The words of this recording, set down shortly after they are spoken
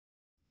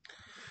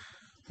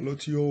Hello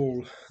to you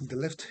all. The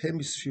left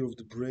hemisphere of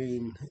the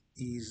brain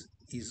is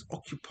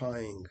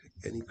occupying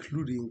and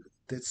including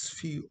that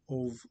sphere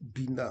of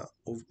bina,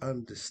 of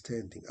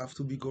understanding.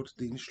 After we got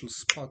the initial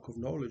spark of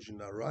knowledge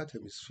in our right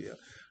hemisphere,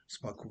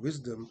 spark of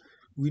wisdom,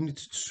 we need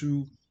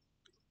to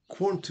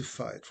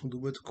quantify it from the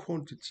word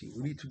quantity.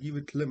 We need to give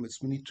it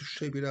limits. We need to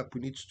shape it up.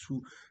 We need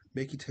to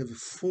make it have a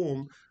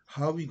form.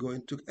 How are we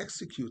going to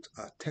execute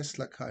a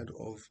Tesla kind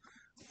of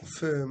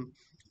firm,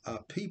 a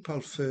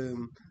PayPal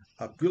firm,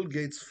 a Bill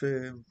Gates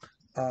firm,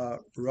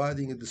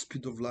 riding at the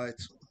speed of light?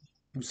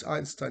 With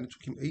Einstein, it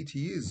took him 80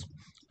 years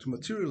to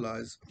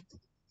materialize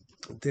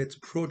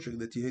that project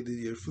that he had in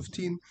the year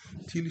 15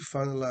 till he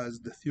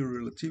finalized the theory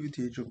of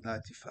relativity age of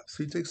 95.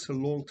 So it takes a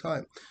long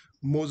time.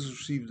 Moses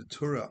received the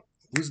Torah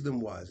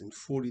wisdom-wise in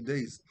 40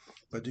 days,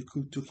 but it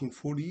took him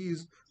 40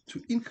 years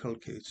to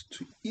inculcate,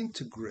 to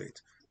integrate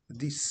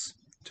this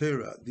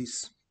Torah,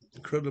 this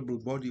incredible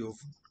body of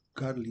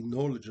godly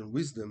knowledge and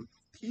wisdom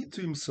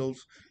into himself,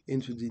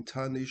 into the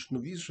entire nation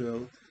of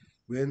Israel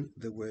when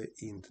they were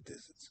in the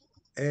desert.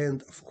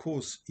 And of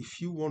course, if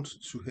you want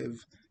to have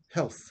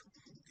health,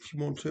 if you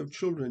want to have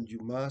children, you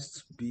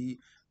must be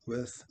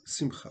with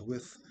simcha,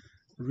 with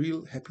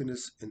real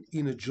happiness and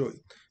inner joy,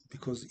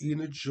 because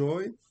inner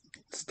joy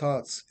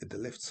starts at the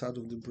left side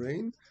of the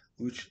brain,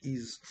 which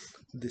is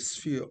the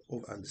sphere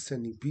of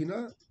understanding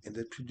bina, and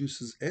that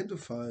produces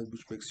endorphin,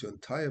 which makes your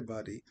entire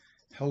body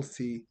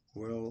healthy,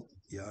 well,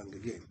 young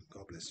again.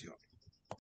 God bless you.